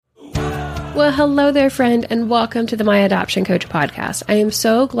Well, hello there, friend, and welcome to the My Adoption Coach podcast. I am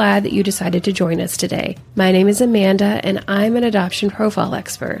so glad that you decided to join us today. My name is Amanda, and I'm an adoption profile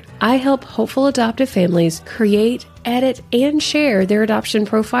expert. I help hopeful adoptive families create, edit, and share their adoption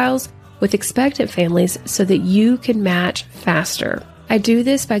profiles with expectant families so that you can match faster. I do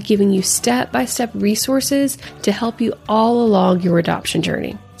this by giving you step-by-step resources to help you all along your adoption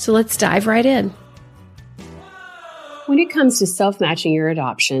journey. So let's dive right in. When it comes to self-matching your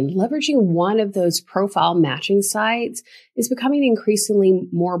adoption, leveraging one of those profile matching sites is becoming increasingly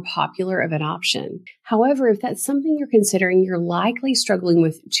more popular of an option. However, if that's something you're considering, you're likely struggling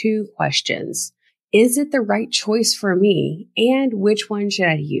with two questions. Is it the right choice for me? And which one should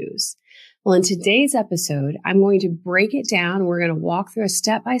I use? Well, in today's episode, I'm going to break it down. We're going to walk through a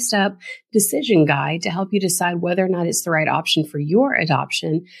step-by-step decision guide to help you decide whether or not it's the right option for your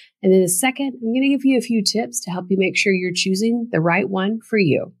adoption. And then second, I'm going to give you a few tips to help you make sure you're choosing the right one for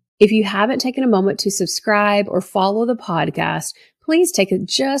you. If you haven't taken a moment to subscribe or follow the podcast, please take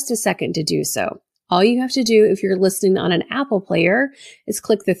just a second to do so. All you have to do if you're listening on an Apple player is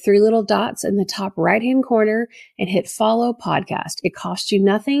click the three little dots in the top right-hand corner and hit follow podcast. It costs you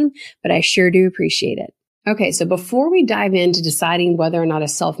nothing, but I sure do appreciate it. Okay, so before we dive into deciding whether or not a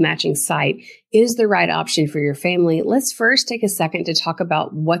self-matching site is the right option for your family, let's first take a second to talk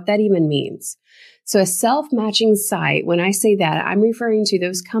about what that even means. So a self-matching site, when I say that, I'm referring to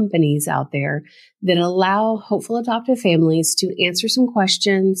those companies out there that allow hopeful adoptive families to answer some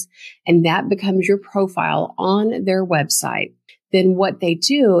questions, and that becomes your profile on their website. Then what they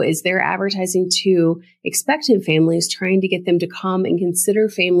do is they're advertising to expectant families, trying to get them to come and consider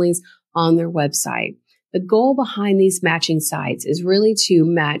families on their website. The goal behind these matching sites is really to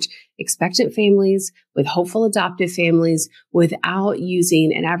match expectant families with hopeful adoptive families without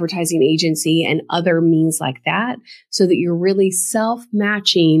using an advertising agency and other means like that, so that you're really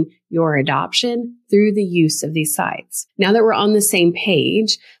self-matching your adoption through the use of these sites. Now that we're on the same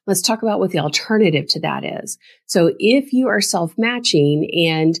page, let's talk about what the alternative to that is. So if you are self-matching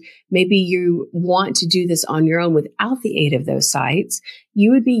and maybe you want to do this on your own without the aid of those sites,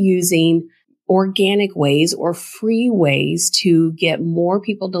 you would be using organic ways or free ways to get more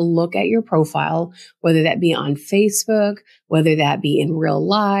people to look at your profile, whether that be on Facebook, whether that be in real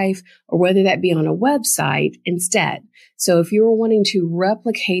life, or whether that be on a website instead. So if you were wanting to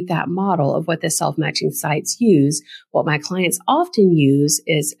replicate that model of what the self-matching sites use, what my clients often use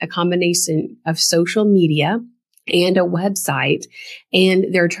is a combination of social media and a website, and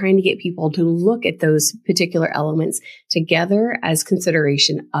they're trying to get people to look at those particular elements together as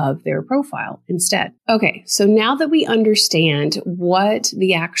consideration of their profile instead. Okay, so now that we understand what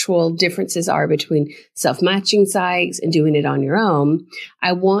the actual differences are between self-matching sites and doing it on your own,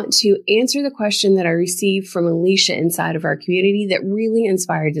 I want to answer the question that I received from Alicia inside of our community that really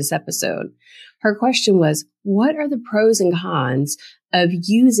inspired this episode. Her question was, what are the pros and cons of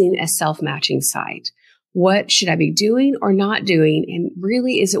using a self-matching site? What should I be doing or not doing? And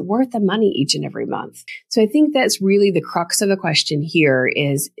really, is it worth the money each and every month? So I think that's really the crux of the question here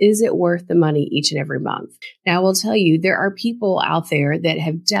is it worth the money each and every month? Now, I will tell you, there are people out there that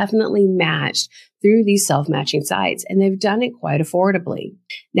have definitely matched through these self-matching sites, and they've done it quite affordably.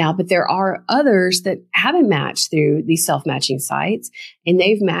 Now, but there are others that haven't matched through these self-matching sites, and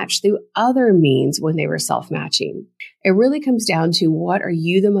they've matched through other means when they were self-matching. It really comes down to what are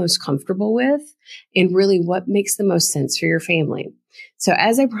you the most comfortable with and really what makes the most sense for your family. So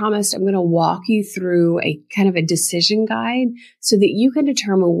as I promised, I'm going to walk you through a kind of a decision guide so that you can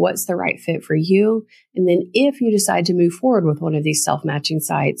determine what's the right fit for you. And then if you decide to move forward with one of these self-matching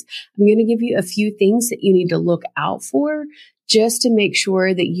sites, I'm going to give you a few things that you need to look out for just to make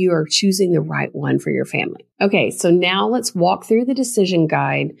sure that you are choosing the right one for your family. Okay, so now let's walk through the decision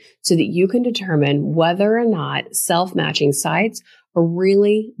guide so that you can determine whether or not self-matching sites are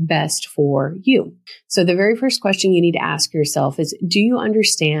really best for you. So the very first question you need to ask yourself is, do you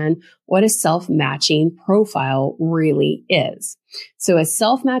understand what a self-matching profile really is? So a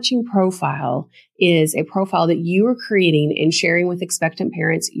self-matching profile is a profile that you are creating and sharing with expectant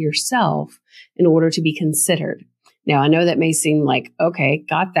parents yourself in order to be considered. Now, I know that may seem like, okay,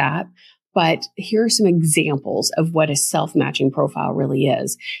 got that. But here are some examples of what a self-matching profile really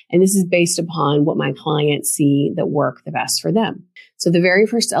is. And this is based upon what my clients see that work the best for them. So the very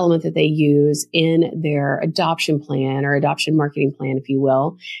first element that they use in their adoption plan or adoption marketing plan, if you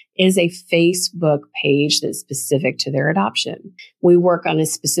will, is a Facebook page that's specific to their adoption. We work on a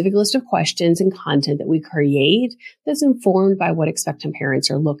specific list of questions and content that we create that's informed by what expectant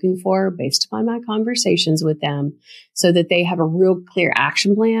parents are looking for based upon my conversations with them so that they have a real clear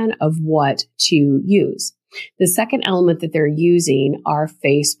action plan of what to use. The second element that they're using are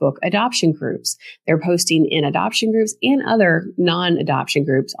Facebook adoption groups. They're posting in adoption groups and other non-adoption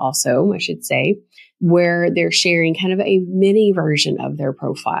groups also, I should say, where they're sharing kind of a mini version of their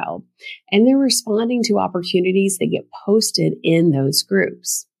profile. And they're responding to opportunities that get posted in those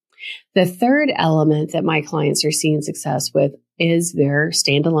groups. The third element that my clients are seeing success with is their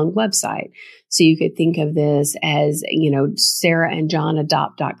standalone website. So you could think of this as,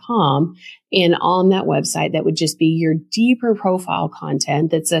 sarahandjohnadopt.com. And on that website, that would just be your deeper profile content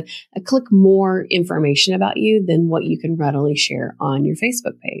that's a click more information about you than what you can readily share on your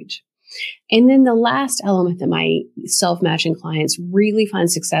Facebook page. And then the last element that my self-matching clients really find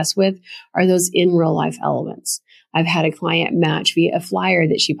success with are those in real life elements. I've had a client match via a flyer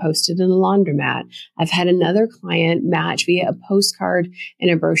that she posted in a laundromat. I've had another client match via a postcard and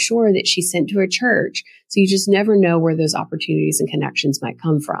a brochure that she sent to a church. So you just never know where those opportunities and connections might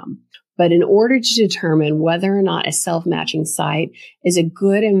come from. But in order to determine whether or not a self-matching site is a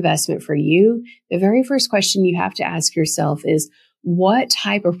good investment for you, the very first question you have to ask yourself is, what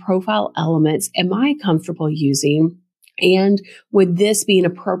type of profile elements am I comfortable using? And would this be an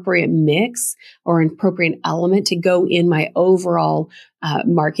appropriate mix or an appropriate element to go in my overall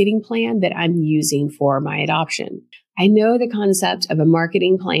marketing plan that I'm using for my adoption? I know the concept of a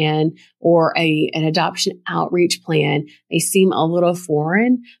marketing plan or an adoption outreach plan, they seem a little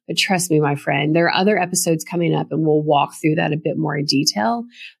foreign, but trust me, my friend, there are other episodes coming up and we'll walk through that a bit more in detail.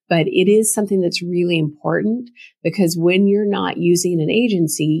 But it is something that's really important because when you're not using an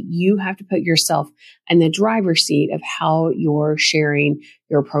agency, you have to put yourself in the driver's seat of how you're sharing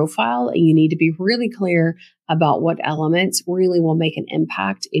your profile. And you need to be really clear about what elements really will make an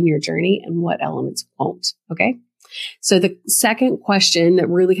impact in your journey and what elements won't. Okay. So the second question that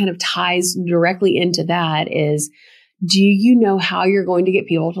really kind of ties directly into that is, do you know how you're going to get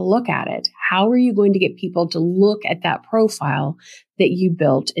people to look at it? How are you going to get people to look at that profile that you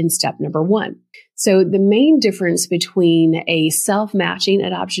built in step number 1? So the main difference between a self-matching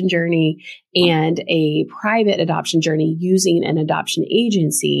adoption journey and a private adoption journey using an adoption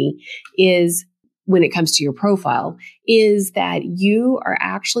agency is, when it comes to your profile, is that you are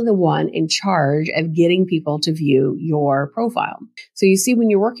actually the one in charge of getting people to view your profile. So you see, when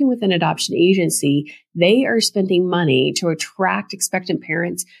you're working with an adoption agency, they are spending money to attract expectant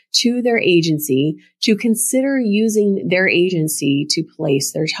parents to their agency to consider using their agency to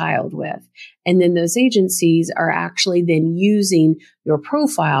place their child with. And then those agencies are actually then using your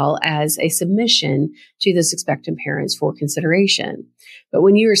profile as a submission to those expectant parents for consideration. But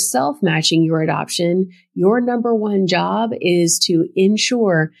when you're self-matching your adoption, your number one job is to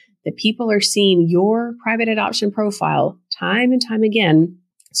ensure that people are seeing your private adoption profile time and time again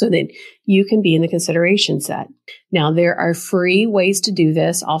so that you can be in the consideration set. Now, there are free ways to do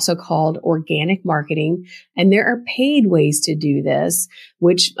this, also called organic marketing, and there are paid ways to do this,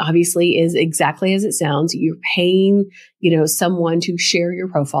 which obviously is exactly as it sounds. You're paying, someone to share your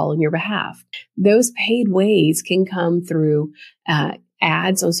profile on your behalf. Those paid ways can come through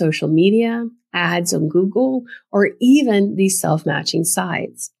ads on social media, ads on Google, or even these self-matching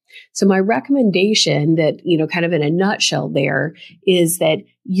sites. So my recommendation that, kind of in a nutshell there is that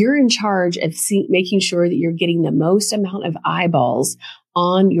you're in charge of making sure that you're getting the most amount of eyeballs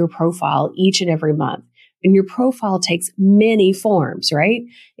on your profile each and every month. And your profile takes many forms, right?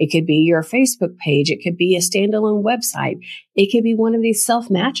 It could be your Facebook page. It could be a standalone website. It could be one of these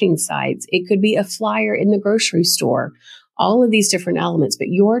self-matching sites. It could be a flyer in the grocery store. All of these different elements. But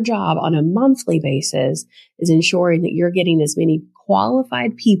your job on a monthly basis is ensuring that you're getting as many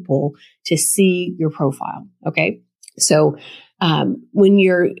qualified people to see your profile. Okay. So when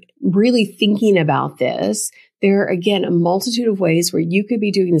you're really thinking about this, there are, again, a multitude of ways where you could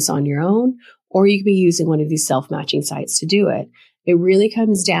be doing this on your own, or you could be using one of these self-matching sites to do it. It really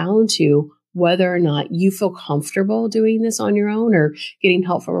comes down to whether or not you feel comfortable doing this on your own, or getting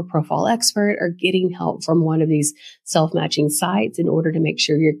help from a profile expert, or getting help from one of these self-matching sites in order to make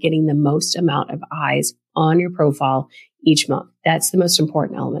sure you're getting the most amount of eyes on your profile each month. That's the most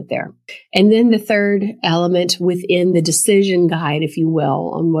important element there. And then the third element within the decision guide, if you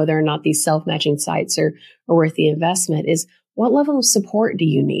will, on whether or not these self-matching sites are worth the investment is, what level of support do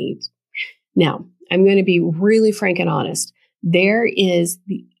you need? Now, I'm going to be really frank and honest. There is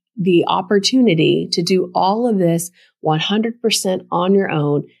the opportunity to do all of this 100% on your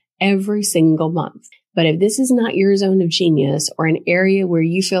own every single month. But if this is not your zone of genius, or an area where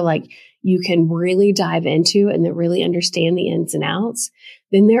you feel like you can really dive into and that really understand the ins and outs,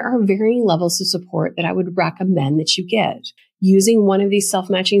 then there are varying levels of support that I would recommend that you get. using one of these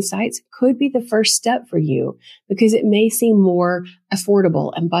self-matching sites could be the first step for you because it may seem more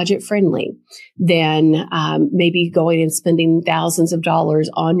affordable and budget friendly than maybe going and spending thousands of dollars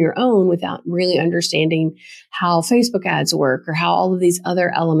on your own without really understanding how Facebook ads work or how all of these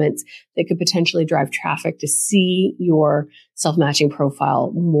other elements that could potentially drive traffic to see your self-matching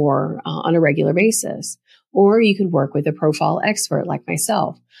profile more on a regular basis. Or you could work with a profile expert like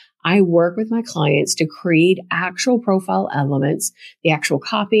myself. I work with my clients to create actual profile elements, the actual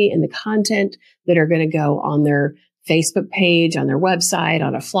copy and the content that are going to go on their Facebook page, on their website,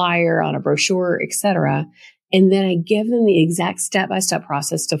 on a flyer, on a brochure, etc. And then I give them the exact step-by-step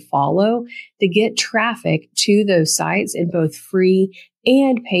process to follow to get traffic to those sites in both free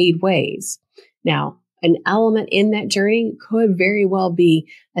and paid ways. Now, an element in that journey could very well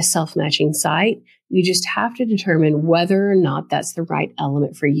be a self-matching site. You just have to determine whether or not that's the right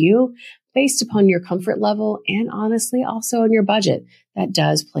element for you based upon your comfort level and honestly also on your budget. That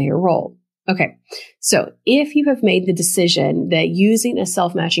does play a role. Okay, so if you have made the decision that using a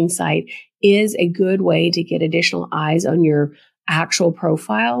self-matching site is a good way to get additional eyes on your actual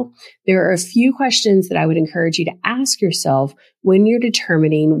profile, there are a few questions that I would encourage you to ask yourself when you're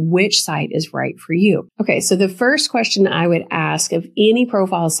determining which site is right for you. Okay, so the first question I would ask of any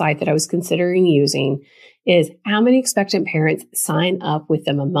profile site that I was considering using is how many expectant parents sign up with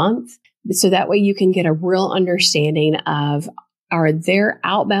them a month? So that way you can get a real understanding of, are their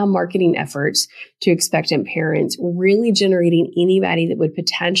outbound marketing efforts to expectant parents really generating anybody that would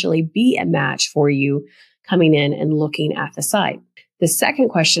potentially be a match for you coming in and looking at the site? The second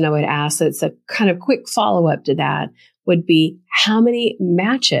question I would ask, that's a kind of quick follow-up to that, would be how many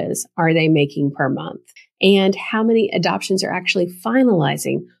matches are they making per month? And how many adoptions are actually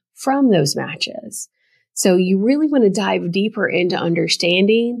finalizing from those matches? So you really want to dive deeper into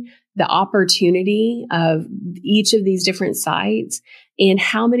understanding the opportunity of each of these different sites and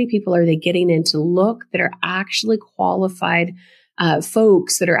how many people are they getting in to look that are actually qualified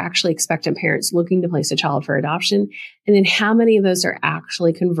folks that are actually expectant parents looking to place a child for adoption, and then how many of those are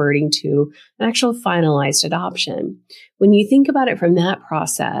actually converting to an actual finalized adoption. When you think about it from that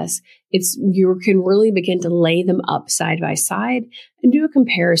process, you can really begin to lay them up side by side and do a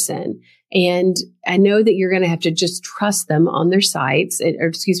comparison. And I know that you're going to have to just trust them on their sites,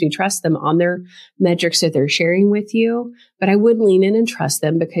 trust them on their metrics that they're sharing with you. But I would lean in and trust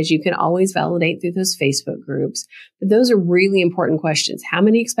them because you can always validate through those Facebook groups. But those are really important questions. How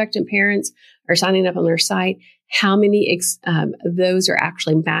many expectant parents are signing up on their site? How many of those are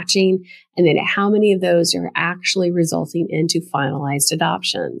actually matching? And then how many of those are actually resulting into finalized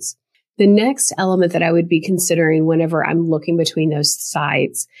adoptions? The next element that I would be considering whenever I'm looking between those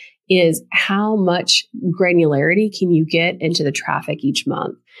sites is how much granularity can you get into the traffic each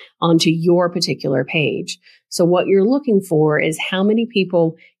month onto your particular page. So what you're looking for is how many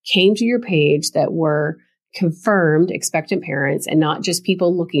people came to your page that were confirmed expectant parents and not just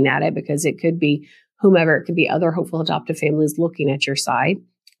people looking at it, because it could be whomever, it could be other hopeful adoptive families looking at your site.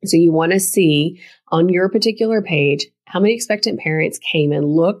 So you want to see on your particular page how many expectant parents came and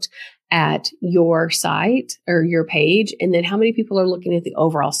looked at your site or your page, and then how many people are looking at the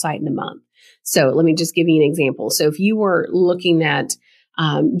overall site in a month. So let me just give you an example. So if you were looking at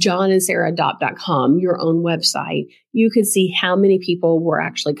johnandsarahadopt.com, your own website, you could see how many people were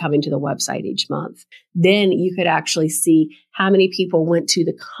actually coming to the website each month. Then you could actually see how many people went to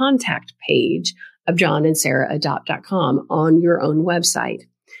the contact page of johnandsarahadopt.com on your own website.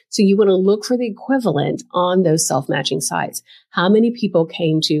 So you want to look for the equivalent on those self-matching sites. How many people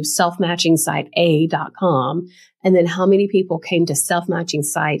came to selfmatchingsitea.com, and then how many people came to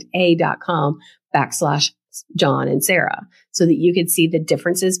selfmatchingsitea.com/John and Sarah, so that you could see the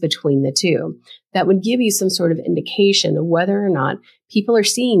differences between the two. That would give you some sort of indication of whether or not people are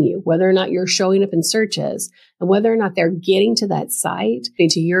seeing you, whether or not you're showing up in searches, and whether or not they're getting to that site,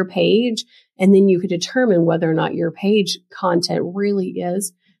 to your page. And then you could determine whether or not your page content really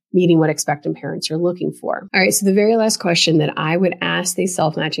is meeting what expectant parents are looking for. All right, so the very last question that I would ask these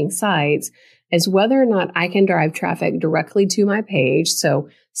self-matching sites is whether or not I can drive traffic directly to my page. So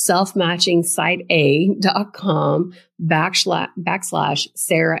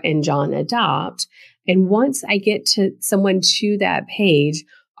selfmatchingsitea.com/Sarah and John Adopt. And once I get to someone to that page,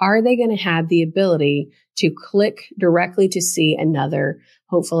 are they going to have the ability to click directly to see another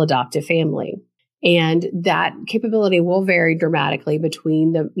hopeful adoptive family? And that capability will vary dramatically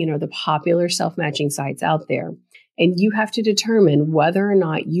between the popular self-matching sites out there. And you have to determine whether or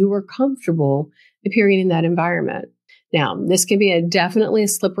not you are comfortable appearing in that environment. Now, this can be definitely a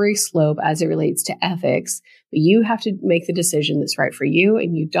slippery slope as it relates to ethics, but you have to make the decision that's right for you,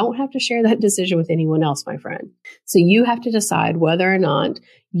 and you don't have to share that decision with anyone else, my friend. So you have to decide whether or not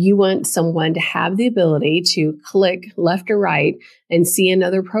you want someone to have the ability to click left or right and see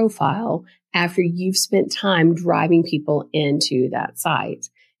another profile after you've spent time driving people into that site.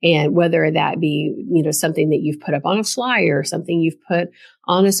 And whether that be, something that you've put up on a flyer, something you've put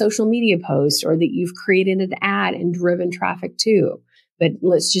on a social media post, or that you've created an ad and driven traffic to. But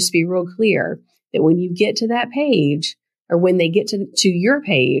let's just be real clear that when you get to that page, or when they get to your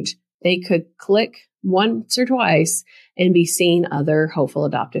page, they could click once or twice and be seeing other hopeful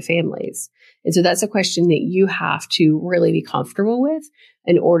adoptive families. And so that's a question that you have to really be comfortable with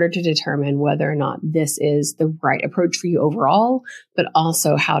in order to determine whether or not this is the right approach for you overall, but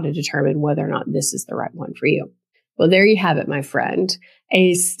also how to determine whether or not this is the right one for you. Well, there you have it, my friend.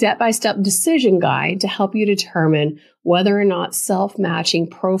 A step-by-step decision guide to help you determine whether or not self-matching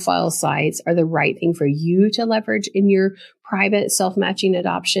profile sites are the right thing for you to leverage in your private self-matching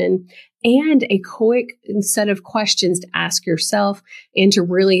adoption, and a quick set of questions to ask yourself and to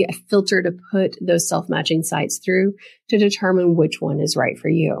really filter to put those self-matching sites through to determine which one is right for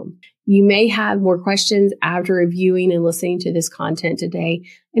you. You may have more questions after reviewing and listening to this content today.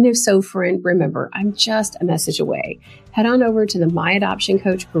 And if so, friend, remember, I'm just a message away. Head on over to the My Adoption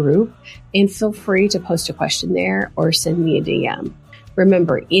Coach group and feel free to post a question there or send me a DM.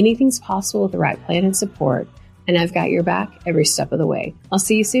 Remember, anything's possible with the right plan and support, and I've got your back every step of the way. I'll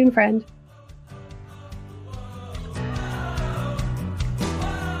see you soon, friend.